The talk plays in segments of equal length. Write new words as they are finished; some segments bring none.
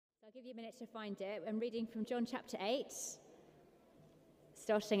I'll give you a minute to find it. I'm reading from John chapter 8,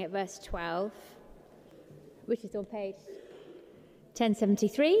 starting at verse 12, which is on page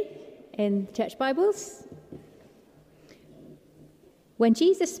 1073 in Church Bibles. When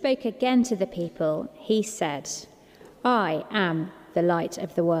Jesus spoke again to the people, he said, "I am the light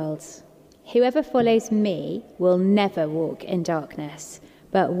of the world. Whoever follows me will never walk in darkness,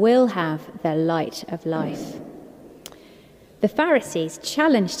 but will have the light of life." The Pharisees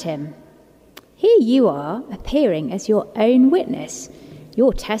challenged him. "Here you are, appearing as your own witness.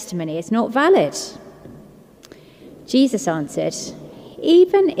 Your testimony is not valid." Jesus answered,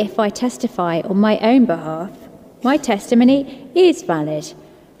 "Even if I testify on my own behalf, my testimony is valid,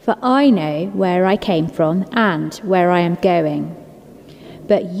 for I know where I came from and where I am going.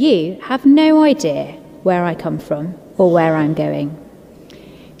 But you have no idea where I come from or where I am going.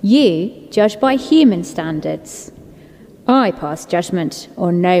 You judge by human standards. I pass judgment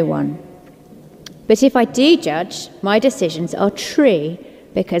on no one. But if I do judge, my decisions are true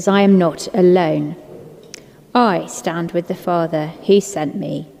because I am not alone. I stand with the Father who sent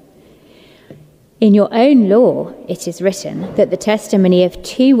me. In your own law, it is written that the testimony of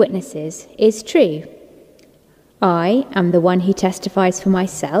two witnesses is true. I am the one who testifies for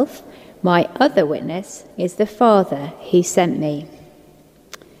myself. My other witness is the Father who sent me."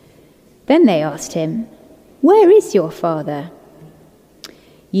 Then they asked him, "Where is your Father?"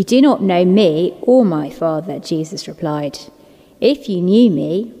 "You do not know me or my Father," Jesus replied. "If you knew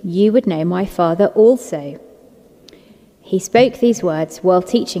me, you would know my Father also." He spoke these words while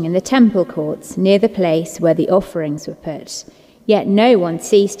teaching in the temple courts near the place where the offerings were put. Yet no one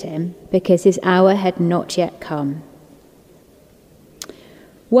seized him because his hour had not yet come.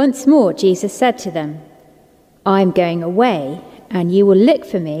 Once more Jesus said to them, "I am going away, and you will look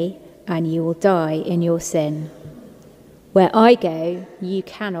for me, and you will die in your sin. Where I go, you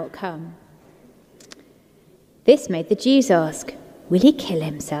cannot come." This made the Jews ask, "Will he kill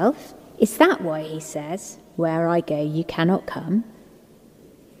himself? Is that why he says, 'Where I go, you cannot come'?"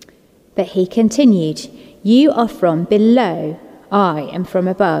 But he continued, "You are from below, I am from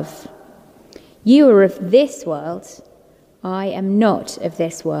above. You are of this world, I am not of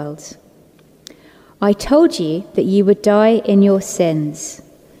this world. I told you that you would die in your sins.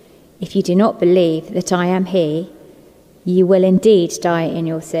 If you do not believe that I am he, you will indeed die in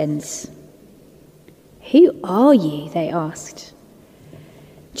your sins." "Who are you?" they asked.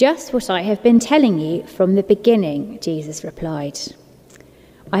 "Just what I have been telling you from the beginning," Jesus replied.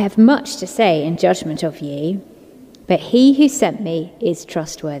 "I have much to say in judgment of you, but he who sent me is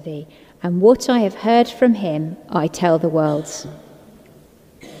trustworthy, and what I have heard from him I tell the world."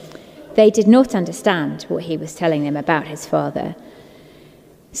 They did not understand what he was telling them about his Father.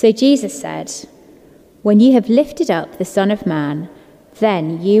 So Jesus said, "When you have lifted up the Son of Man,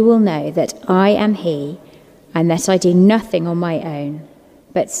 then you will know that I am he, and that I do nothing on my own,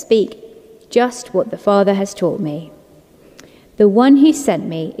 but speak just what the Father has taught me. The one who sent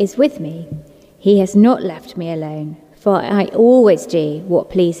me is with me. He has not left me alone, for I always do what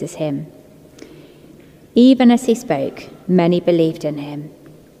pleases him." Even as he spoke, many believed in him.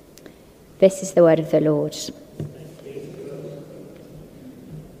 This is the word of the Lord.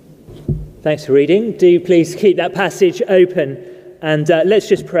 Thanks for reading. Do please keep that passage open, and let's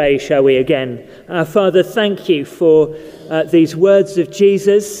just pray, shall we, again. Our Father, thank you for these words of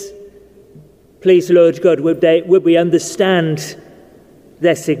Jesus. Please, Lord God, would we understand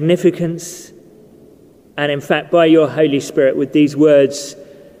their significance, and in fact, by your Holy Spirit, would these words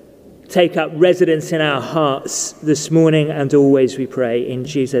take up residence in our hearts this morning and always, we pray, in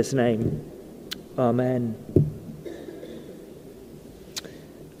Jesus' name. Amen.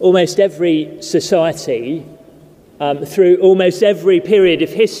 Almost every society, through almost every period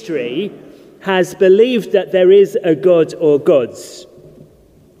of history, has believed that there is a God or gods.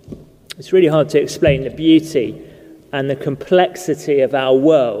 It's really hard to explain the beauty and the complexity of our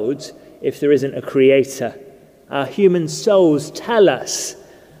world if there isn't a creator. Our human souls tell us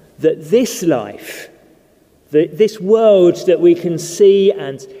that this life, this world that we can see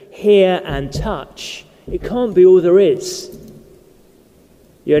and hear and touch, it can't be all there is.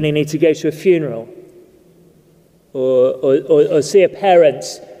 You only need to go to a funeral or see a parent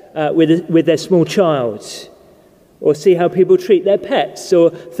with their small child, or see how people treat their pets,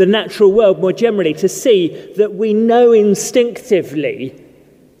 or the natural world more generally, to see that we know instinctively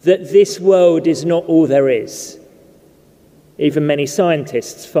that this world is not all there is. Even many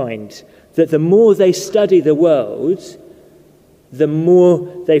scientists find that the more they study the world, the more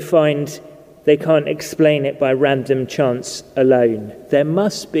they find they can't explain it by random chance alone. There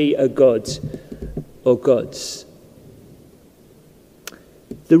must be a God or gods.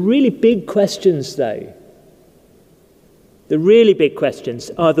 The really big questions, though, the really big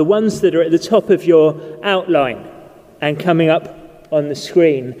questions are the ones that are at the top of your outline and coming up on the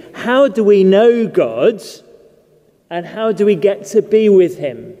screen. How do we know God, and how do we get to be with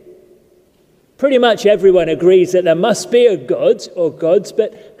him? Pretty much everyone agrees that there must be a God or gods,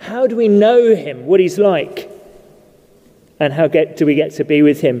 but how do we know him, what he's like? And how do we get to be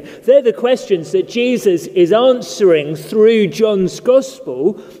with him? They're the questions that Jesus is answering through John's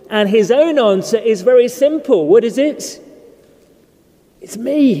Gospel, and his own answer is very simple. What is it? It's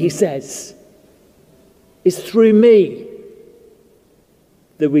me, he says. It's through me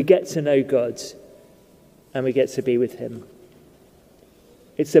that we get to know God and we get to be with him.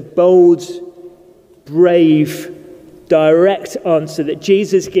 It's a bold, brave, direct answer that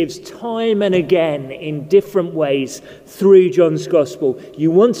Jesus gives time and again in different ways through John's Gospel. You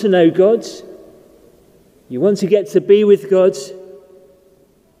want to know God? You want to get to be with God?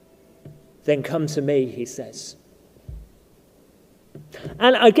 Then come to me, he says.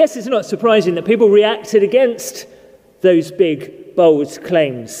 And I guess it's not surprising that people reacted against those big, bold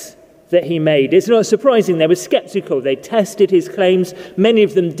claims that he made. It's not surprising they were skeptical. They tested his claims. Many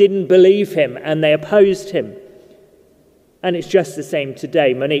of them didn't believe him and they opposed him. And it's just the same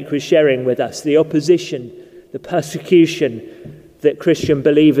today. Monique was sharing with us the opposition, the persecution that Christian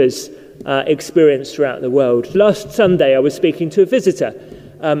believers experience throughout the world. Last Sunday, I was speaking to a visitor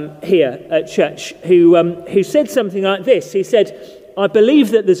here at church who said something like this. He said, I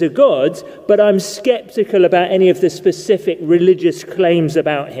believe that there's a God, but I'm skeptical about any of the specific religious claims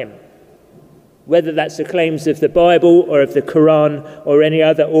about him, whether that's the claims of the Bible or of the Quran or any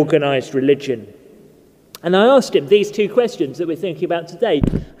other organized religion. And I asked him these two questions that we're thinking about today.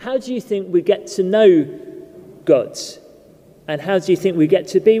 How do you think we get to know God? And how do you think we get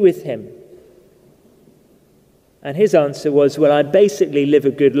to be with him? And his answer was, well, I basically live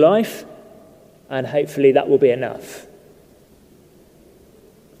a good life, and hopefully that will be enough.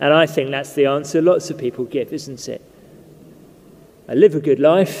 And I think that's the answer lots of people give, isn't it? I live a good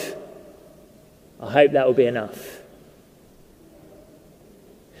life. I hope that will be enough.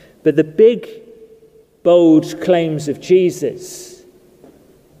 But the big, bold claims of Jesus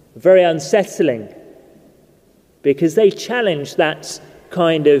are very unsettling because they challenge that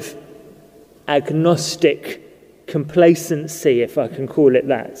kind of agnostic complacency, if I can call it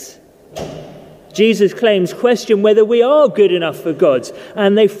that. Jesus' claims question whether we are good enough for God,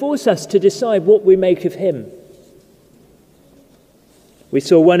 and they force us to decide what we make of him. We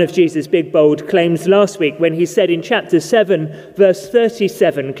saw one of Jesus' big, bold claims last week when he said in chapter 7, verse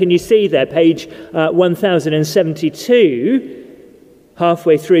 37, can you see there, page 1072,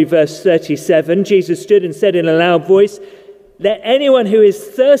 halfway through verse 37, Jesus stood and said in a loud voice, let anyone who is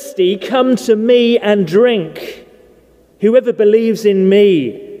thirsty come to me and drink. Whoever believes in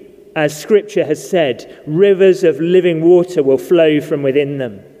me, as Scripture has said, rivers of living water will flow from within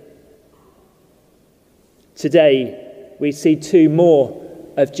them. Today, we see two more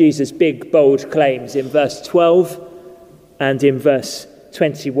of Jesus' big, bold claims in verse 12 and in verse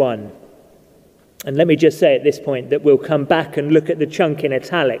 21. And let me just say at this point that we'll come back and look at the chunk in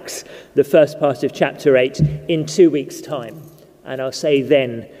italics, the first part of chapter 8, in 2 weeks' time. And I'll say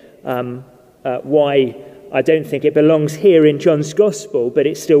then why I don't think it belongs here in John's Gospel, but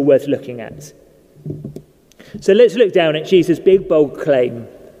it's still worth looking at. So let's look down at Jesus' big, bold claim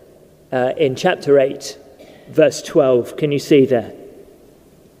in chapter 8, verse 12. Can you see there?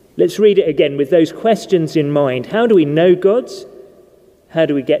 Let's read it again with those questions in mind. How do we know God? How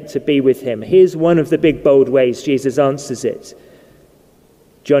do we get to be with him? Here's one of the big, bold ways Jesus answers it.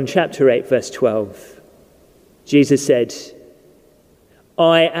 John chapter 8, verse 12. Jesus said,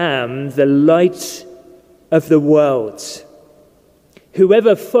 I am the light of the world.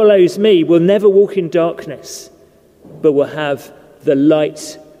 Whoever follows me will never walk in darkness, but will have the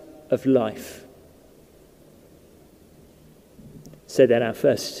light of life. So then our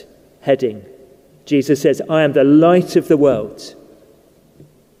first heading, Jesus says, I am the light of the world.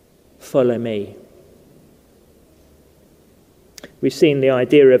 Follow me. We've seen the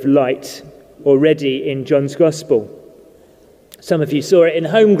idea of light already in John's Gospel. Some of you saw it in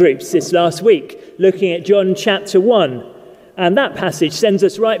home groups this last week, looking at John chapter 1. And that passage sends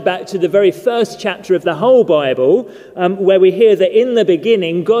us right back to the very first chapter of the whole Bible, where we hear that in the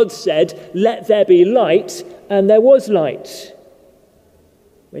beginning, God said, let there be light, and there was light.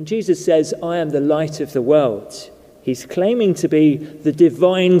 When Jesus says, I am the light of the world, he's claiming to be the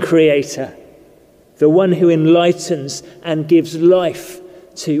divine creator, the one who enlightens and gives life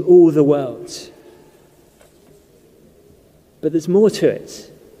to all the world. But there's more to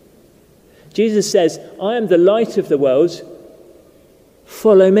it. Jesus says, I am the light of the world.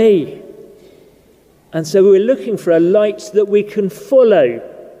 Follow me. And so we're looking for a light that we can follow,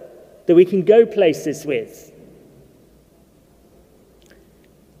 that we can go places with.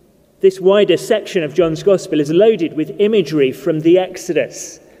 This wider section of John's Gospel is loaded with imagery from the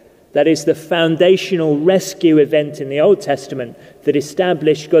Exodus. That is the foundational rescue event in the Old Testament that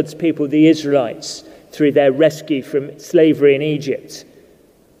established God's people, the Israelites, through their rescue from slavery in Egypt,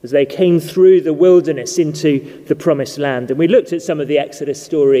 as they came through the wilderness into the Promised Land. And we looked at some of the Exodus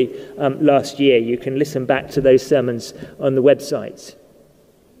story last year. You can listen back to those sermons on the website.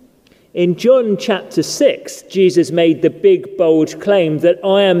 In John chapter 6, Jesus made the big, bold claim that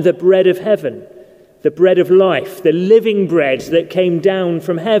I am the bread of heaven, the bread of life, the living bread that came down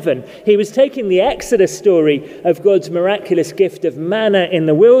from heaven. He was taking the Exodus story of God's miraculous gift of manna in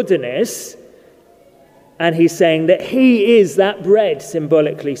the wilderness, and he's saying that he is that bread,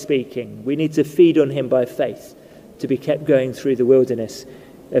 symbolically speaking. We need to feed on him by faith to be kept going through the wilderness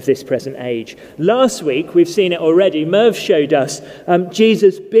of this present age. Last week, we've seen it already, Merv showed us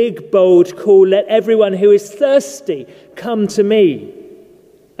Jesus' big, bold call, let everyone who is thirsty come to me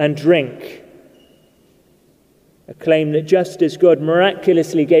and drink. A claim that just as God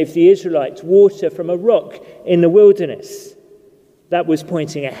miraculously gave the Israelites water from a rock in the wilderness, that was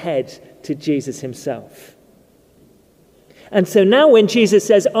pointing ahead to Jesus himself. And so now when Jesus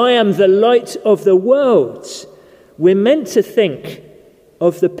says, I am the light of the world, we're meant to think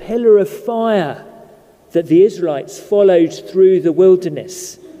of the pillar of fire that the Israelites followed through the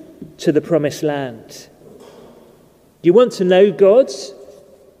wilderness to the Promised Land. You want to know God?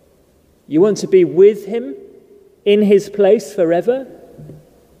 You want to be with him in his place forever?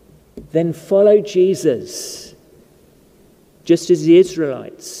 Then follow Jesus, just as the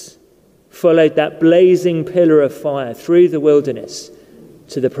Israelites followed that blazing pillar of fire through the wilderness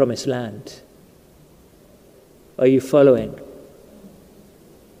to the Promised Land. Are you following?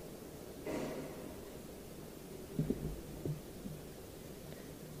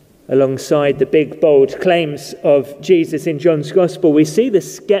 Alongside the big, bold claims of Jesus in John's Gospel, we see the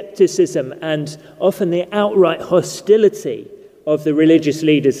skepticism and often the outright hostility of the religious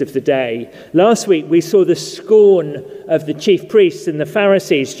leaders of the day. Last week, we saw the scorn of the chief priests and the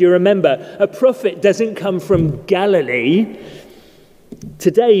Pharisees. Do you remember? A prophet doesn't come from Galilee.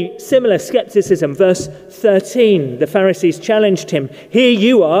 Today, similar skepticism. Verse 13, the Pharisees challenged him. Here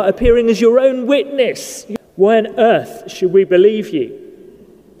you are, appearing as your own witness. Why on earth should we believe you?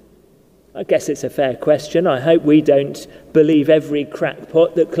 I guess it's a fair question. I hope we don't believe every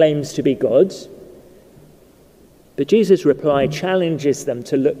crackpot that claims to be God. But Jesus' reply challenges them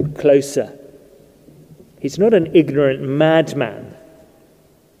to look closer. He's not an ignorant madman.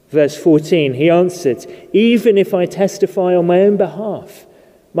 Verse 14, he answered, even if I testify on my own behalf,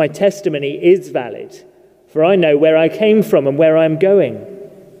 my testimony is valid, for I know where I came from and where I'm going.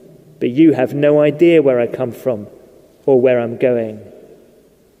 But you have no idea where I come from or where I'm going.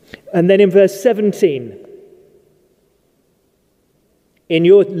 And then in verse 17, in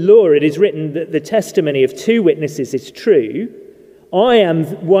your law it is written that the testimony of two witnesses is true. I am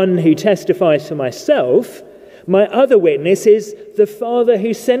one who testifies for myself. My other witness is the Father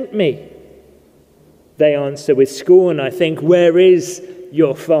who sent me. They answer with scorn, I think, where is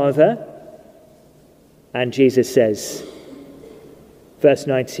your Father? And Jesus says, verse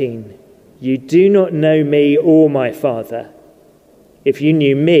 19, you do not know me or my Father. If you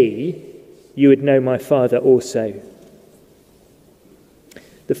knew me, you would know my Father also.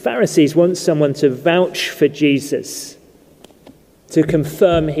 The Pharisees want someone to vouch for Jesus, to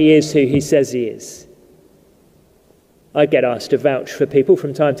confirm he is who he says he is. I get asked to vouch for people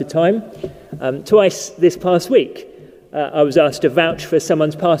from time to time. Twice this past week, I was asked to vouch for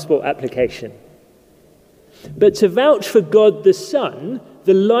someone's passport application. But to vouch for God the Son,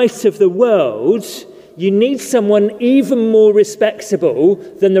 the light of the world, you need someone even more respectable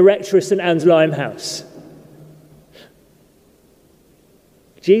than the rector of St. Anne's Limehouse.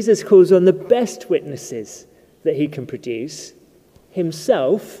 Jesus calls on the best witnesses that he can produce,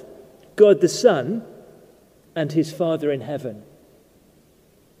 himself, God the Son, and his Father in heaven.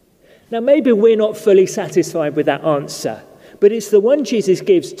 Now, maybe we're not fully satisfied with that answer, but it's the one Jesus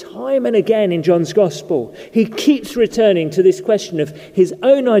gives time and again in John's Gospel. He keeps returning to this question of his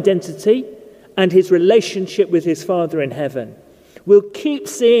own identity and his relationship with his Father in heaven. We'll keep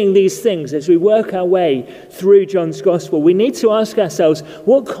seeing these things as we work our way through John's Gospel. We need to ask ourselves,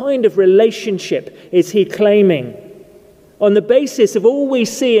 what kind of relationship is he claiming? On the basis of all we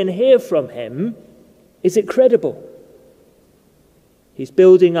see and hear from him, is it credible? He's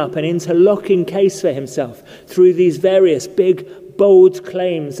building up an interlocking case for himself through these various big, bold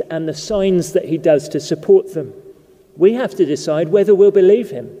claims and the signs that he does to support them. We have to decide whether we'll believe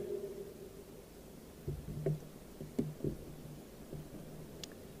him.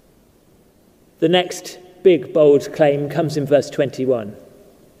 The next big, bold claim comes in verse 21.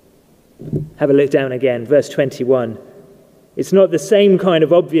 Have a look down again, verse 21. It's not the same kind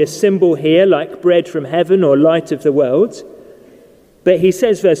of obvious symbol here, like bread from heaven or light of the world. But he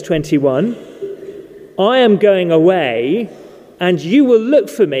says, verse 21, I am going away, and you will look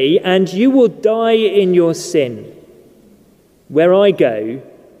for me, and you will die in your sin. Where I go,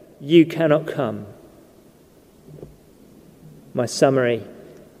 you cannot come. My summary.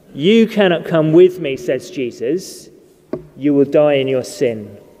 You cannot come with me, says Jesus. You will die in your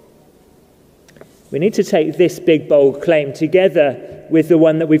sin. We need to take this big, bold claim together with the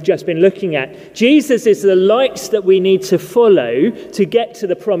one that we've just been looking at. Jesus is the light that we need to follow to get to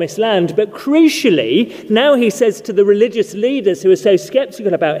the promised land. But crucially, now he says to the religious leaders who are so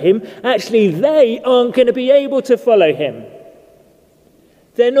skeptical about him, actually they aren't going to be able to follow him.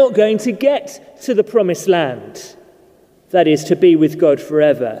 They're not going to get to the promised land. That is, to be with God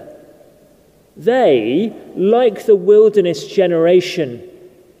forever. They, like the wilderness generation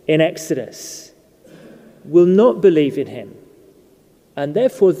in Exodus, will not believe in him, and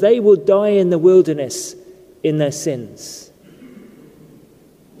therefore they will die in the wilderness in their sins.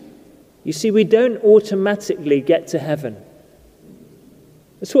 You see, we don't automatically get to heaven.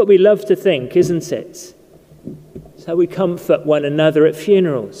 That's what we love to think, isn't it? It's how we comfort one another at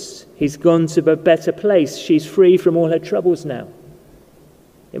funerals. He's gone to a better place. She's free from all her troubles now.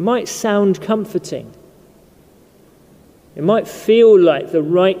 It might sound comforting. It might feel like the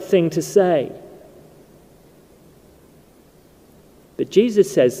right thing to say. But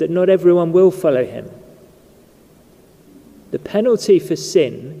Jesus says that not everyone will follow him. The penalty for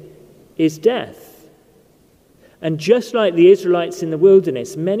sin is death. And just like the Israelites in the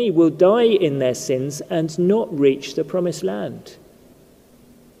wilderness, many will die in their sins and not reach the promised land.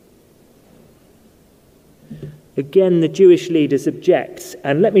 Again, the Jewish leaders object.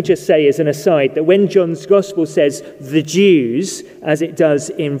 And let me just say as an aside that when John's Gospel says the Jews, as it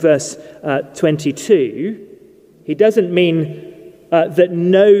does in verse 22, he doesn't mean that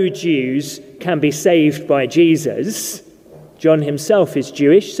no Jews can be saved by Jesus. John himself is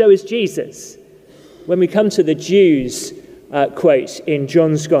Jewish, so is Jesus. When we come to the Jews quote in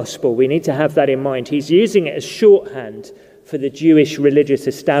John's Gospel, we need to have that in mind. He's using it as shorthand for the Jewish religious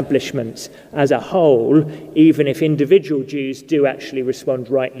establishment as a whole, even if individual Jews do actually respond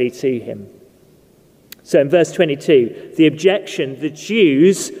rightly to him. So in verse 22, the objection, the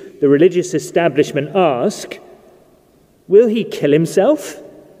Jews, the religious establishment ask, will he kill himself?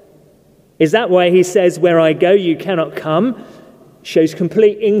 Is that why he says, where I go, you cannot come? Shows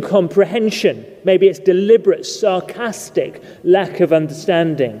complete incomprehension. Maybe it's deliberate, sarcastic lack of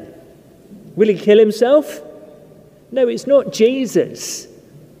understanding. Will he kill himself? No, it's not Jesus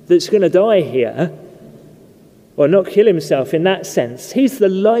that's going to die here, or not kill himself in that sense. He's the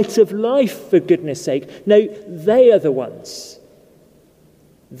light of life, for goodness sake. No, they are the ones.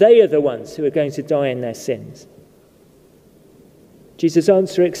 They are the ones who are going to die in their sins. Jesus'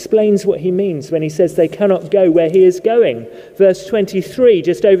 answer explains what he means when he says they cannot go where he is going. Verse 23,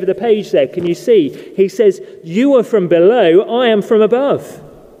 just over the page there, can you see? He says, you are from below, I am from above.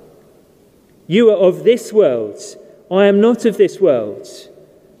 You are of this world, I am not of this world.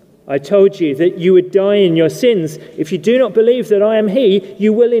 I told you that you would die in your sins. If you do not believe that I am he,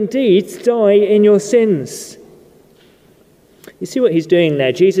 you will indeed die in your sins. You see what he's doing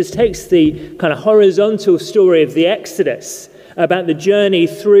there? Jesus takes the kind of horizontal story of the Exodus about the journey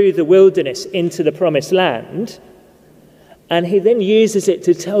through the wilderness into the promised land, and he then uses it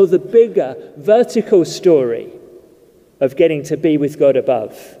to tell the bigger vertical story of getting to be with God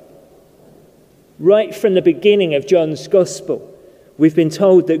above. Right from the beginning of John's Gospel, we've been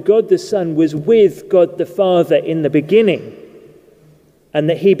told that God the Son was with God the Father in the beginning, and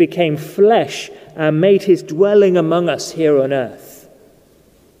that he became flesh and made his dwelling among us here on earth.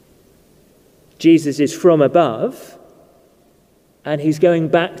 Jesus is from above, and he's going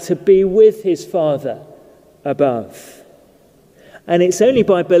back to be with his Father above. And it's only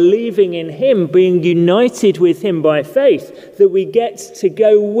by believing in him, being united with him by faith, that we get to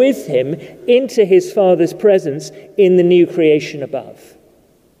go with him into his Father's presence in the new creation above.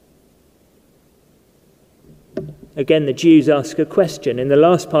 Again, the Jews ask a question. In the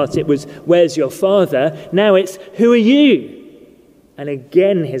last part it was, where's your Father? Now it's, who are you? And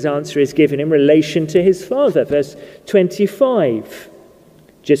again his answer is given in relation to his Father. Verse 25.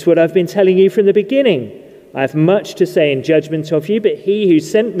 Just what I've been telling you from the beginning. I have much to say in judgment of you, but he who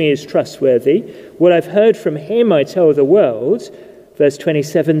sent me is trustworthy. What I've heard from him I tell the world. Verse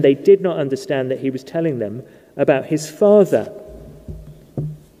 27, they did not understand that he was telling them about his Father.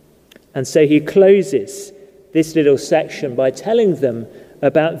 And so he closes this little section by telling them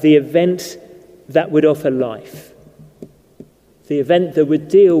about the event that would offer life, the event that would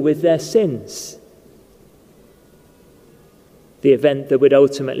deal with their sins, the event that would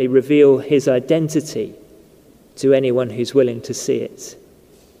ultimately reveal his identity to anyone who's willing to see it.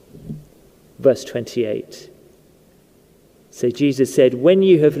 Verse 28. So Jesus said, "When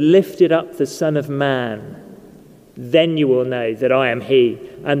you have lifted up the Son of Man, then you will know that I am he,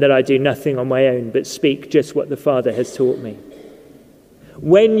 and that I do nothing on my own, but speak just what the Father has taught me."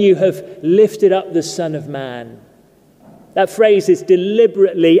 When you have lifted up the Son of Man. That phrase is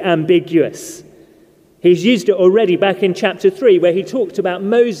deliberately ambiguous. He's used it already back in chapter 3, where he talked about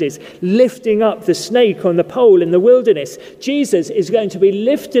Moses lifting up the snake on the pole in the wilderness. Jesus is going to be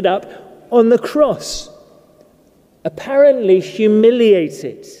lifted up on the cross, apparently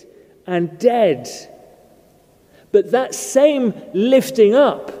humiliated and dead. But that same lifting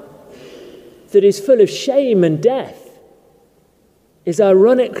up that is full of shame and death is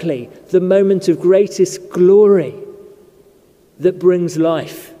ironically the moment of greatest glory that brings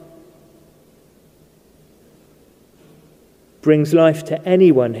life. Brings life to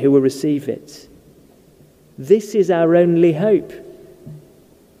anyone who will receive it. This is our only hope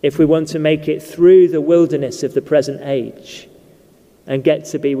if we want to make it through the wilderness of the present age and get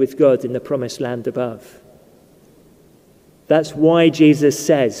to be with God in the promised land above. That's why Jesus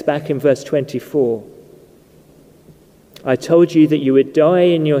says, back in verse 24, "I told you that you would die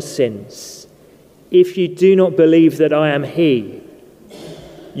in your sins. If you do not believe that I am he,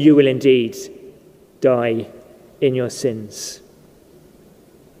 you will indeed die in your sins."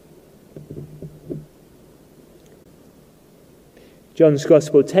 John's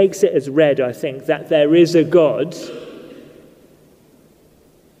Gospel takes it as read, I think, that there is a God.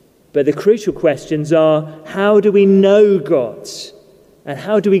 But the crucial questions are, how do we know God? And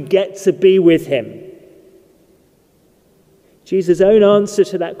how do we get to be with him? Jesus' own answer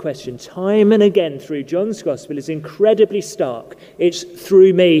to that question, time and again through John's Gospel, is incredibly stark. It's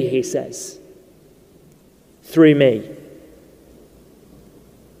through me, he says. Through me.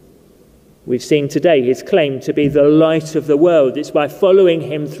 We've seen today his claim to be the light of the world. It's by following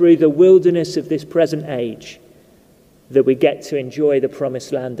him through the wilderness of this present age that we get to enjoy the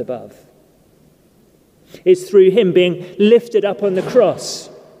promised land above. It's through him being lifted up on the cross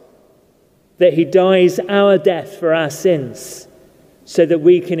that he dies our death for our sins so that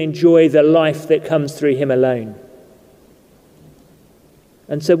we can enjoy the life that comes through him alone.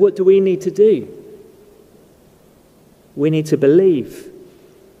 And so what do we need to do? We need to believe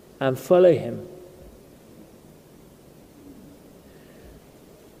and follow him.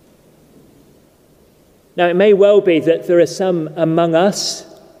 Now, it may well be that there are some among us,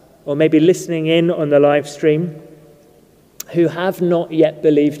 or maybe listening in on the live stream, who have not yet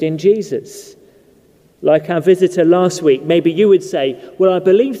believed in Jesus. Like our visitor last week, maybe you would say, well, I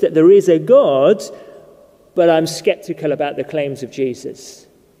believe that there is a God, but I'm skeptical about the claims of Jesus.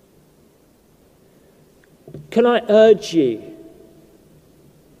 Can I urge you,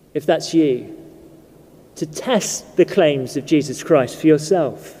 if that's you, to test the claims of Jesus Christ for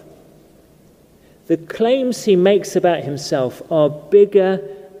yourself? The claims he makes about himself are bigger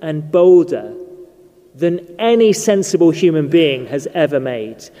and bolder than any sensible human being has ever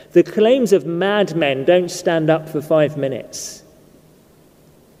made. The claims of madmen don't stand up for 5 minutes.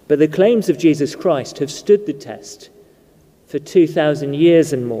 But the claims of Jesus Christ have stood the test for 2,000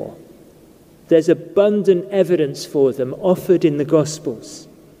 years and more. There's abundant evidence for them offered in the Gospels,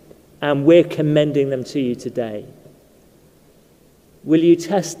 and we're commending them to you today. Will you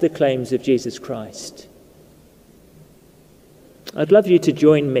test the claims of Jesus Christ? I'd love you to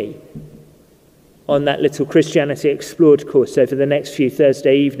join me on that little Christianity Explored course over the next few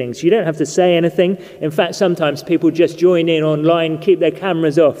Thursday evenings. You don't have to say anything. In fact, sometimes people just join in online, keep their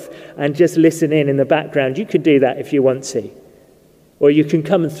cameras off, and just listen in the background. You could do that if you want to. Or you can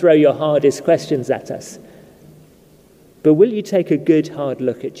come and throw your hardest questions at us. But will you take a good, hard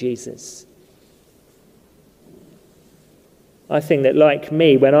look at Jesus? I think that, like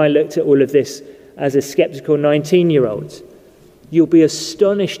me, when I looked at all of this as a skeptical 19-year-old, you'll be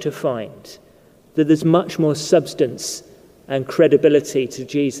astonished to find that there's much more substance and credibility to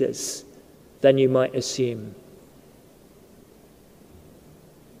Jesus than you might assume.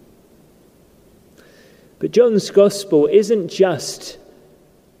 But John's Gospel isn't just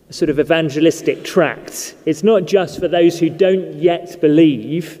a sort of evangelistic tract. It's not just for those who don't yet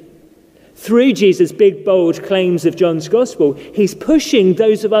believe. Through Jesus' big, bold claims of John's Gospel, he's pushing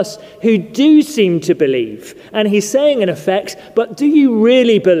those of us who do seem to believe. And he's saying, in effect, but do you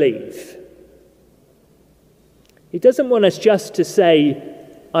really believe? He doesn't want us just to say,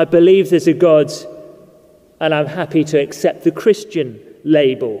 I believe there's a God and I'm happy to accept the Christian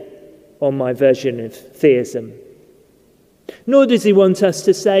label on my version of theism. Nor does he want us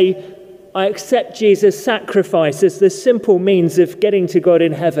to say, I accept Jesus' sacrifice as the simple means of getting to God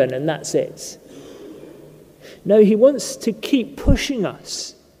in heaven, and that's it. No, he wants to keep pushing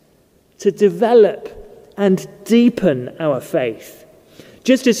us to develop and deepen our faith.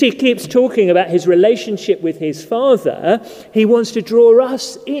 Just as he keeps talking about his relationship with his Father, he wants to draw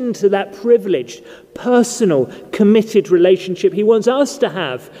us into that privileged, personal, committed relationship. He wants us to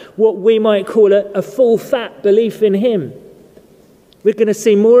have what we might call a full-fat belief in him. We're going to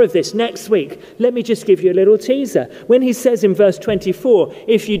see more of this next week. Let me just give you a little teaser. When he says in verse 24,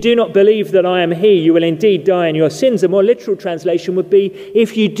 if you do not believe that I am he, you will indeed die in your sins. A more literal translation would be,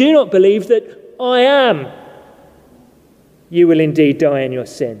 if you do not believe that I am, you will indeed die in your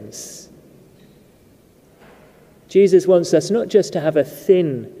sins. Jesus wants us not just to have a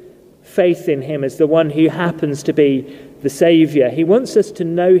thin faith in him as the one who happens to be the Saviour. He wants us to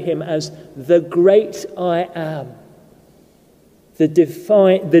know him as the great I am, the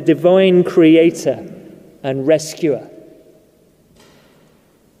divine creator and rescuer.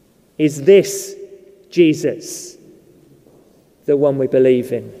 Is this Jesus the one we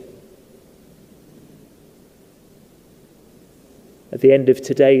believe in? At the end of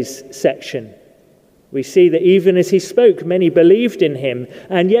today's section, we see that even as he spoke, many believed in him.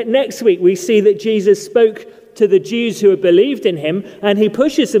 And yet next week we see that Jesus spoke to the Jews who had believed in him, and he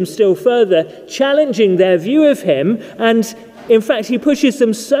pushes them still further, challenging their view of him. And in fact, he pushes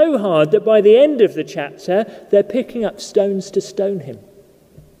them so hard that by the end of the chapter, they're picking up stones to stone him.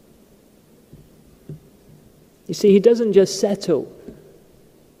 You see, he doesn't just settle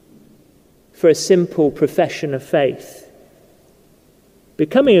for a simple profession of faith.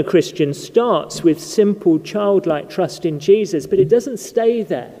 Becoming a Christian starts with simple childlike trust in Jesus, but it doesn't stay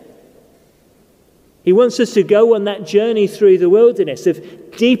there. He wants us to go on that journey through the wilderness of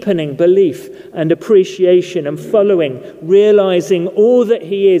deepening belief and appreciation and following, realizing all that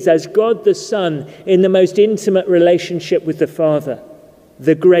he is as God the Son in the most intimate relationship with the Father,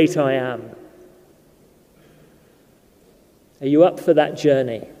 the great I am. Are you up for that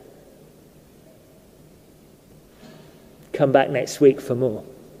journey? Come back next week for more.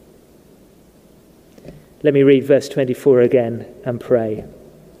 Let me read verse 24 again and pray.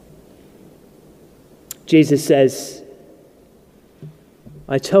 Jesus says,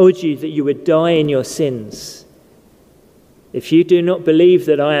 I told you that you would die in your sins. If you do not believe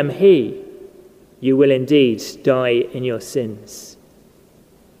that I am he, you will indeed die in your sins.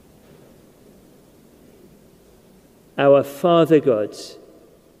 Our Father God,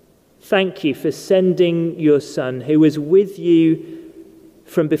 thank you for sending your Son who was with you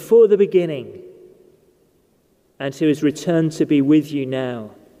from before the beginning and who has returned to be with you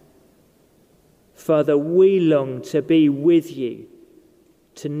now. Father, we long to be with you,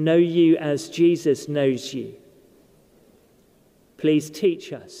 to know you as Jesus knows you. Please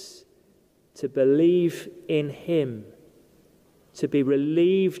teach us to believe in him, to be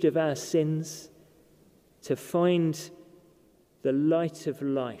relieved of our sins, to find the light of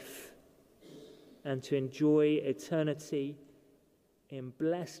life, and to enjoy eternity in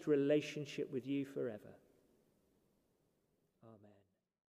blessed relationship with you forever.